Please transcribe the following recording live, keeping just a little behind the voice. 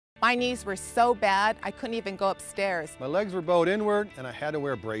My knees were so bad, I couldn't even go upstairs. My legs were bowed inward and I had to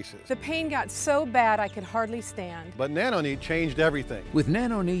wear braces. The pain got so bad I could hardly stand. But NanoKnee changed everything. With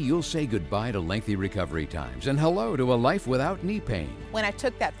NanoKnee, you'll say goodbye to lengthy recovery times and hello to a life without knee pain. When I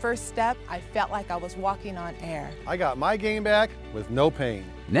took that first step, I felt like I was walking on air. I got my game back with no pain.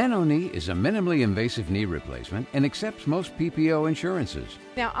 NanoKnee is a minimally invasive knee replacement and accepts most PPO insurances.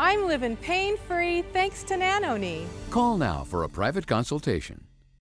 Now I'm living pain-free thanks to NanoKnee. Call now for a private consultation.